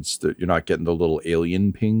 You're not getting the little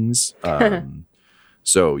alien pings.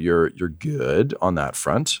 So you're good on that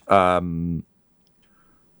front.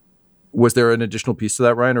 Was there an additional piece to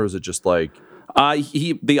that, Ryan, or was it just like?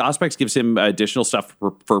 The auspex gives him additional stuff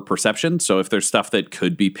for perception. So if there's stuff that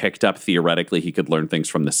could be picked up, theoretically, he could learn things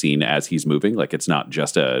from the scene as he's moving. Like it's not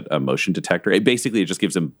just a motion detector. It just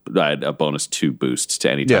gives him a bonus 2 boost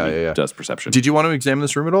to any time he does perception. Did you want to examine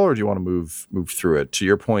this room at all, or do you want to move through it? To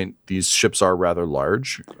your point, these ships are rather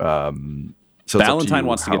large. So Valentine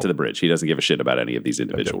wants to get to the bridge. He doesn't give a shit about any of these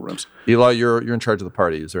individual rooms. Eli, you're in charge of the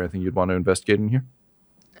party. Is there anything you'd want to investigate in here?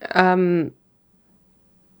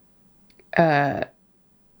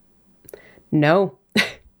 No.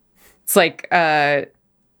 It's like,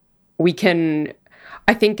 we can,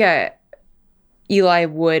 I think, Eli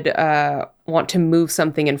would, want to move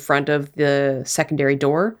something in front of the secondary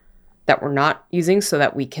door that we're not using so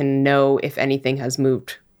that we can know if anything has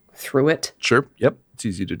moved through it. Sure. Yep. It's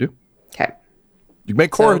easy to do. Okay. You can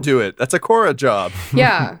make Cora do it. That's a Cora job.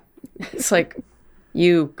 Yeah. It's like,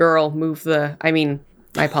 you girl,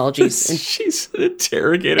 my apologies. She's an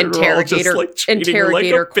interrogator just like treating her like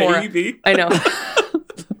a baby. I know.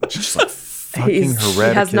 Just like fucking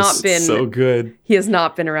Hereticus. He has not been so good. He has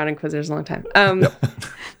not been around Inquisitors a long time.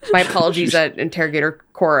 My apologies, interrogator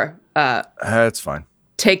Cora. That's fine.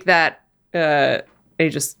 Take that. He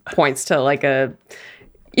just points to like a,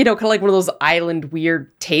 kind of like one of those island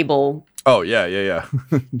weird table. Oh yeah.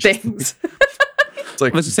 Things. It's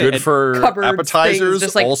like good for appetizers,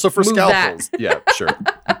 just like, also for scalpels. Yeah, sure.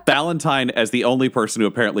 Valentine, as the only person who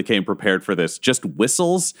apparently came prepared for this, just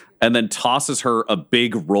whistles and then tosses her a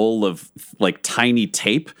big roll of like tiny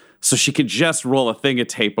tape so she could just roll a thing of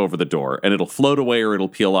tape over the door and it'll float away or it'll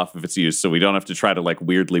peel off if it's used, so we don't have to try to like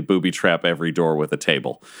weirdly booby trap every door with a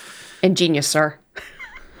table. Ingenious, sir.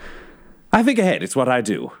 I think ahead. It's what I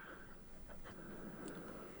do.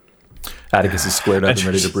 Atticus is squared up and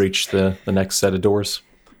ready to breach the next set of doors.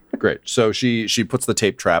 Great. So she puts the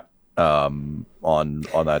tape trap on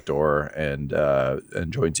that door and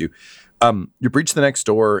joins you. You breach the next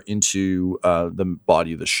door into the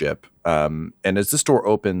body of the ship. And as this door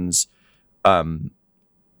opens,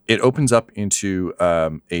 it opens up into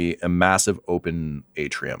a massive open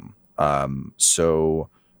atrium. So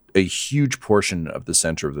a huge portion of the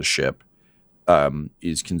center of the ship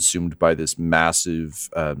is consumed by this massive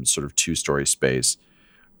sort of 2-story space.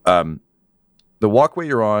 The walkway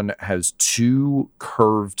you're on has 2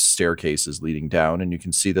 curved staircases leading down, and you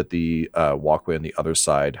can see that the walkway on the other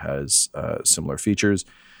side has similar features.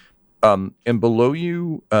 And below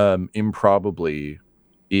you, improbably,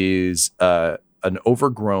 is an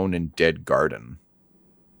overgrown and dead garden,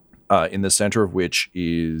 in the center of which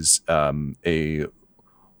is a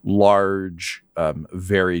large,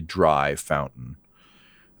 very dry fountain.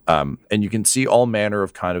 And you can see all manner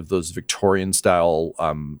of kind of those Victorian-style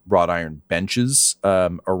wrought iron benches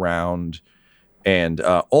around, and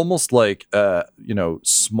almost like,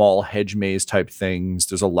 small hedge maze type things.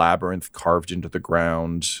 There's a labyrinth carved into the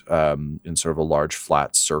ground in sort of a large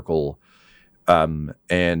flat circle. And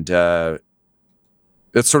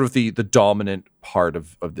that's sort of the dominant part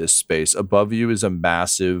of this space. Above you is a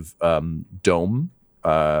massive dome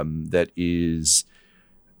that is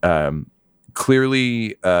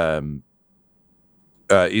clearly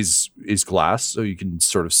is glass, so you can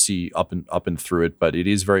sort of see up and through it, but it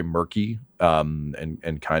is very murky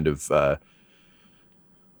and kind of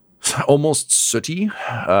almost sooty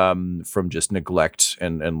from just neglect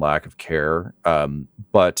and lack of care.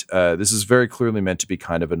 But this is very clearly meant to be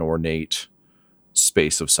kind of an ornate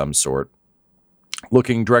space of some sort.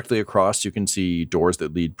 Looking directly across, you can see doors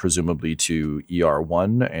that lead presumably to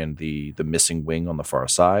ER1 and the missing wing on the far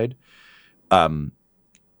side.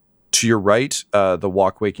 To your right, the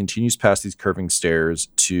walkway continues past these curving stairs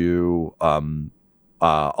to a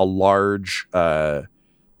large, to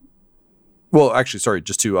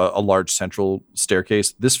a large central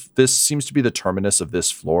staircase. This seems to be the terminus of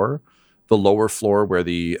this floor. The lower floor, where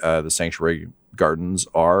the sanctuary gardens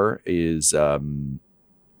are, is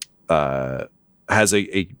has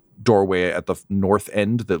a doorway at the north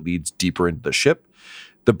end that leads deeper into the ship.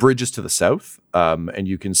 The bridge is to the south, and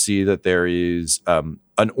you can see that there is an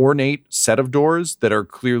ornate set of doors that are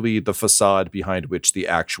clearly the facade behind which the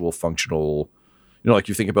actual functional, like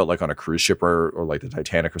you think about like on a cruise ship or like the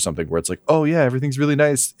Titanic or something, where it's like, oh yeah, everything's really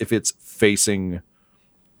nice if it's facing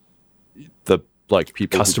the like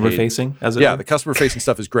people customer facing, as it were. The customer facing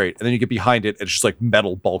stuff is great, and then you get behind it and it's just like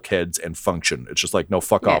metal bulkheads and function. It's just like, no,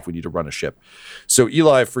 fuck off, we need to run a ship. So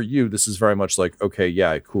Eli, for you, this is very much like, okay,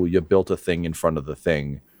 yeah, cool, you built a thing in front of the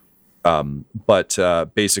thing, but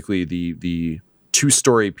basically the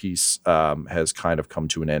 2-story piece has kind of come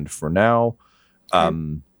to an end for now.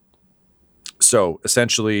 So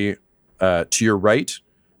essentially, to your right,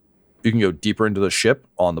 you can go deeper into the ship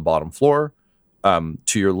on the bottom floor.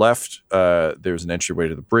 To your left, there's an entryway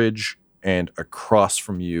to the bridge, and across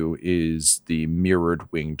from you is the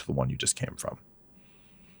mirrored wing to the one you just came from.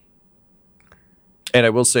 And I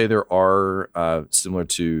will say there are, similar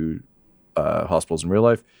to hospitals in real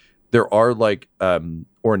life, there are like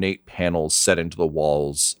ornate panels set into the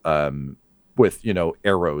walls with,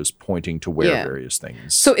 arrows pointing to where various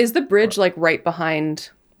things. So is the bridge like right behind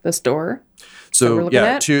this door? So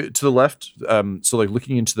to the left, so like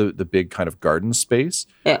looking into the big kind of garden space.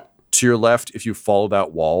 Yeah. To your left, if you follow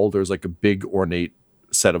that wall, there's like a big ornate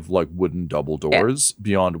set of like wooden double doors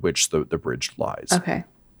beyond which the bridge lies. Okay.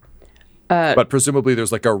 But presumably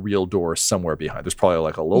there's like a real door somewhere behind. There's probably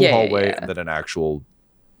like a little hallway and then an actual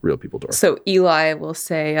real people door. So Eli will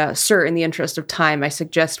say, sir, in the interest of time, I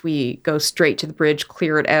suggest we go straight to the bridge,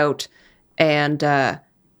 clear it out, and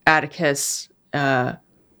Atticus,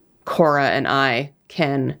 Cora, and I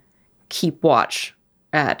can keep watch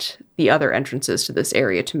at the other entrances to this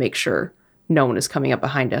area to make sure no one is coming up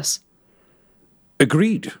behind us.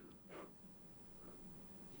 Agreed.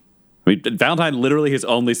 I mean, Valentine literally has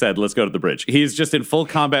only said, let's go to the bridge. He's just in full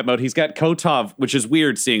combat mode. He's got Kotov, which is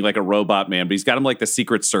weird seeing like a robot man, but he's got him like the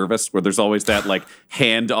Secret Service where there's always that like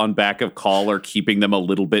hand on back of collar keeping them a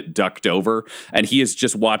little bit ducked over. And he is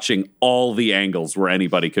just watching all the angles where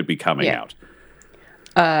anybody could be coming out.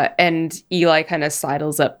 And Eli kind of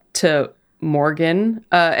sidles up to Morgan.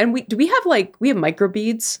 And we have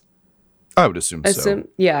microbeads? I would assume so.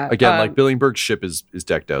 Yeah. Again, like Billingberg's ship is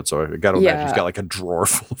decked out, so I got to imagine he's got like a drawer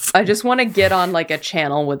full of things. I just want to get on like a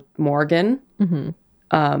channel with Morgan, and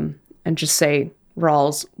just say,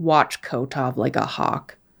 Rawls, watch Kotov like a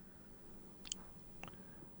hawk.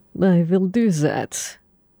 I will do that.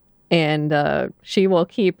 And she will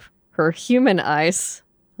keep her human eyes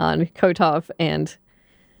on Kotov and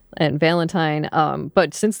Valentine.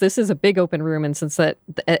 But since this is a big open room and since that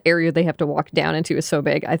the area they have to walk down into is so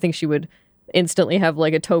big, I think she would instantly have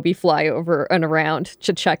like a Toby fly over and around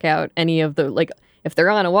to check out any of the, like, if they're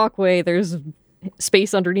on a walkway, there's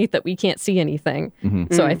space underneath that we can't see anything.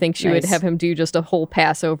 So I think she would have him do just a whole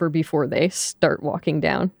pass over before they start walking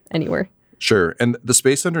down anywhere. Sure. And the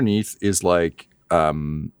space underneath is like,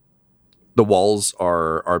 the walls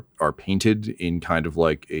are painted in kind of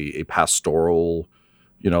like a pastoral,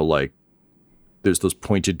 like there's those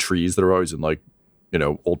pointed trees that are always in like,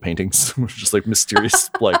 old paintings, just like mysterious,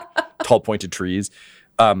 like tall pointed trees.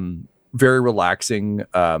 Very relaxing.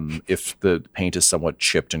 If the paint is somewhat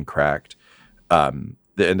chipped and cracked, and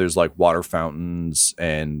there's like water fountains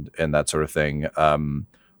and that sort of thing.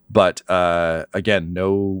 But again,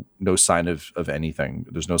 no sign of anything.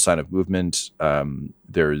 There's no sign of movement.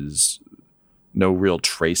 There's no real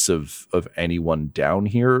trace of anyone down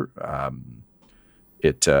here.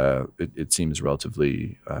 It seems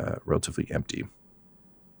relatively empty.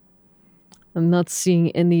 I'm not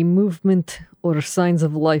seeing any movement or signs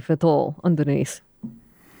of life at all underneath.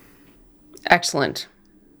 Excellent.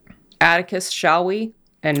 Atticus, shall we?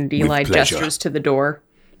 And Eli gestures to the door,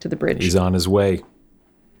 to the bridge. He's on his way.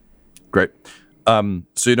 Great. So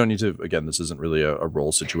you don't need to, again, this isn't really a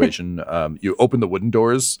roll situation. You open the wooden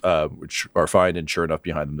doors, which are fine, and sure enough,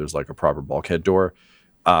 behind them, there's like a proper bulkhead door.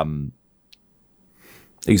 I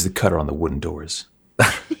use the cutter on the wooden doors.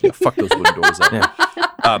 Yeah, fuck those wooden doors up. Yeah.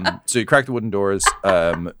 So you crack the wooden doors,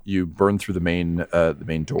 you burn through the main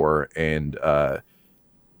door, and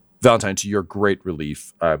Valentine, to your great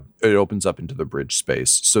relief, it opens up into the bridge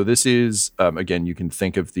space. So this is, again, you can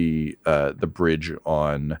think of the bridge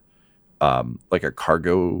on like a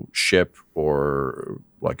cargo ship or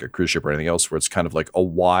like a cruise ship or anything else, where it's kind of like a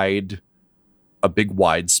big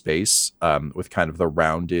wide space with kind of the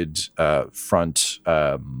rounded front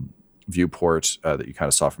viewport that you kind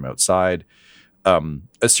of saw from outside.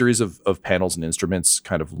 A series of panels and instruments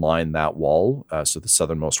kind of line that wall. So the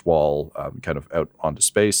southernmost wall kind of out onto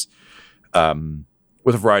space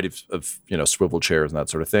with a variety of swivel chairs and that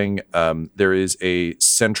sort of thing. There is a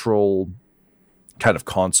central kind of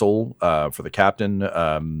console for the captain,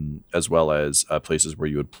 as well as places where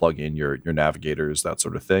you would plug in your navigators, that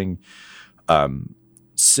sort of thing.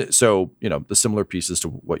 So, the similar pieces to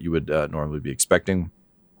what you would normally be expecting,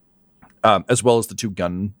 as well as the two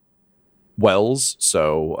gun wells.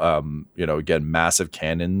 So, again, massive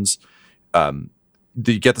cannons.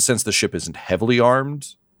 You get the sense the ship isn't heavily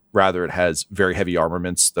armed. Rather, it has very heavy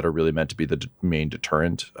armaments that are really meant to be the main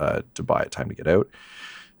deterrent to buy it time to get out.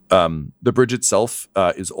 The bridge itself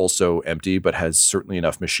is also empty, but has certainly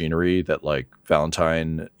enough machinery that, like,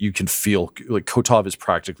 Valentine, you can feel like Kotov is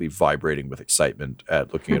practically vibrating with excitement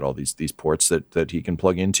at looking at all these ports that he can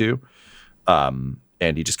plug into.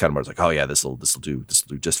 And he just kind of was like, "Oh yeah, this'll do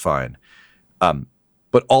just fine."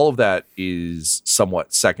 But all of that is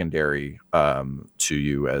somewhat secondary to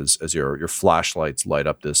you as your flashlights light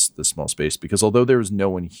up this small space, because although there is no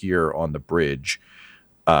one here on the bridge,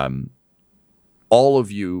 all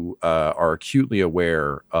of you are acutely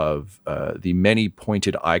aware of the many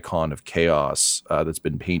pointed icon of chaos that's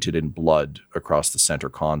been painted in blood across the center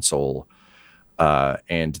console,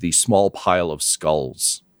 and the small pile of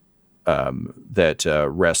skulls that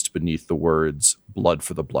rest beneath the words "Blood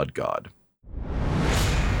for the Blood God."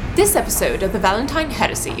 This episode of the Valentine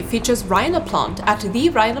Heresy features Ryan LaPlante at the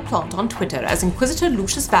Ryan LaPlante on Twitter as Inquisitor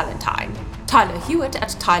Lucius Valentine, Tyler Hewitt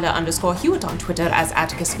at Tyler_Hewitt on Twitter as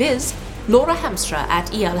Atticus Viz, Laura Hamstra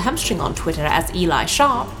at EL Hamstring on Twitter as Eli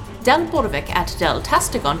Sharp, Del Borovic at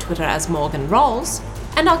Deltastic on Twitter as Morgan Rawls,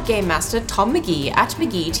 and our Game Master Tom McGee at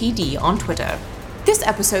McGeeTD on Twitter. This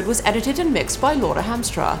episode was edited and mixed by Laura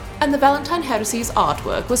Hamstra, and the Valentine Heresy's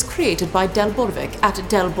artwork was created by Del Borovic at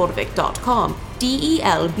delborovic.com,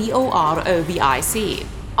 DELBOROVIC.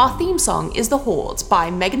 Our theme song is The Hordes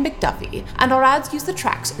by Megan McDuffie, and our ads use the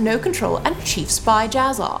tracks No Control and Chiefs by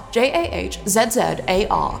Jazzar,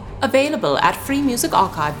 JAHZZAR, available at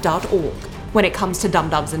freemusicarchive.org. When it comes to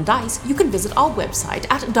Dum-Dums and Dice, you can visit our website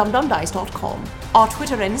at dumdumdice.com. Our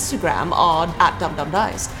Twitter and Instagram are at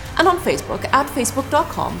dumdumdice, and on Facebook at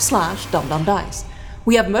facebook.com/dumdumdice.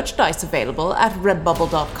 We have merchandise available at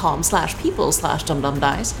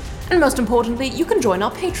redbubble.com/people/dumdumdice, and most importantly, you can join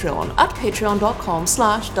our Patreon at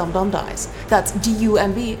patreon.com/dumdumdice. That's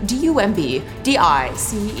DUMBDICE.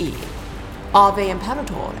 Ave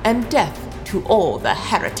Imperator, and death to all the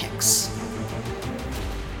heretics.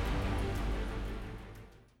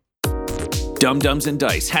 Dum-Dums and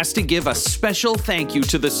Dice has to give a special thank you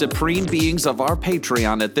to the supreme beings of our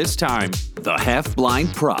Patreon at this time. The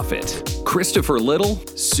Half-Blind Prophet, Christopher Little,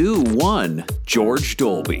 Sue One, George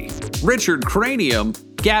Dolby, Richard Cranium,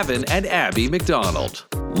 Gavin and Abby McDonald,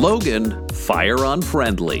 Logan, Fire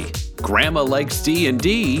Unfriendly, Grandma Likes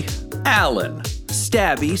D&D, Alan,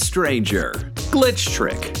 Stabby Stranger, Glitch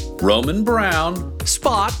Trick, Roman Brown,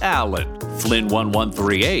 Spot Allen,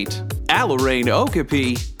 Flynn1138, Alarain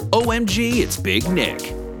Okapi, OMG, it's Big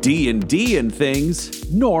Nick, D&D and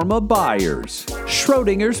Things, Norma Byers,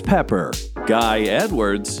 Schrodinger's Pepper, Guy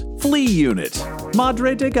Edwards, Flea Unit,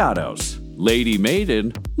 Madre de Gatos, Lady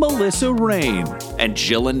Maiden, Melissa Rain, and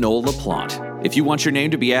Jill and Noel LaPlante. If you want your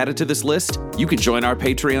name to be added to this list, you can join our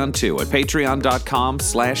Patreon too at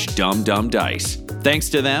patreon.com/dumdumdice. Thanks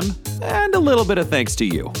to them, and a little bit of thanks to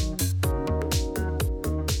you.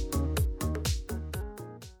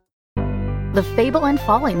 The Fable and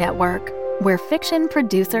Folly Network, where fiction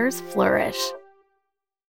producers flourish.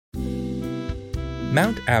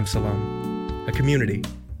 Mount Absalom, a community,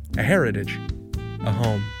 a heritage, a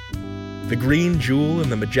home. The green jewel in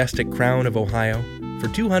the majestic crown of Ohio, for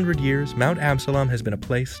 200 years, Mount Absalom has been a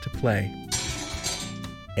place to play.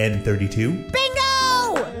 N32.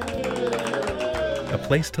 Bingo! A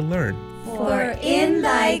place to learn. For in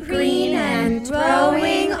thy green and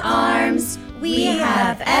growing arms, we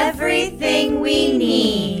have everything we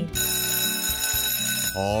need.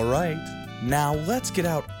 All right, now let's get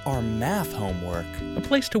out our math homework. A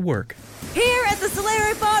place to work. Here at the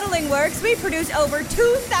Solari Bottling Works, we produce over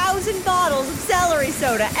 2,000 bottles of celery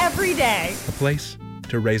soda every day. A place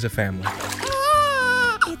to raise a family.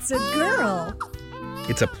 It's a girl.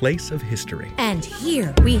 It's a place of history. And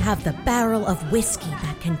here we have the barrel of whiskey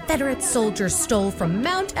that Confederate soldiers stole from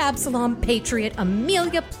Mount Absalom patriot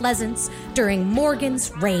Amelia Pleasance during Morgan's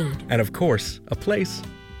raid. And of course, a place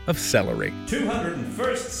of celery.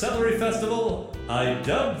 201st Celery Festival, I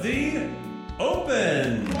dub thee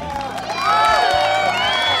Open!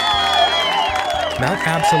 Mount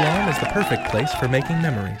Absalom is the perfect place for making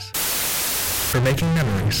memories. For making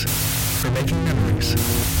memories. For making memories.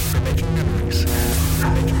 For making memories. For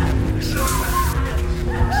making memories.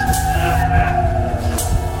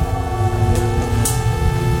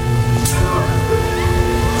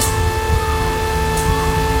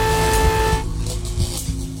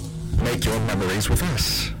 Make your memories with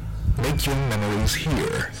us. Make your memories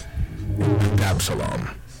here. Mount Absalom.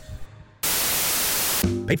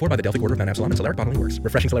 Paid for by the Delphic Order of Mount Absalom and Solaric Bottling Works.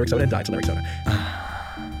 Refreshing Solaric Soda and Diet Solaric Soda.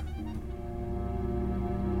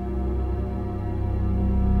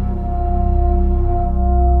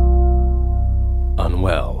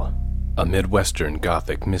 Unwell, a Midwestern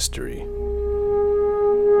Gothic mystery.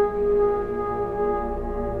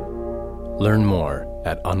 Learn more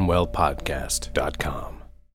at unwellpodcast.com.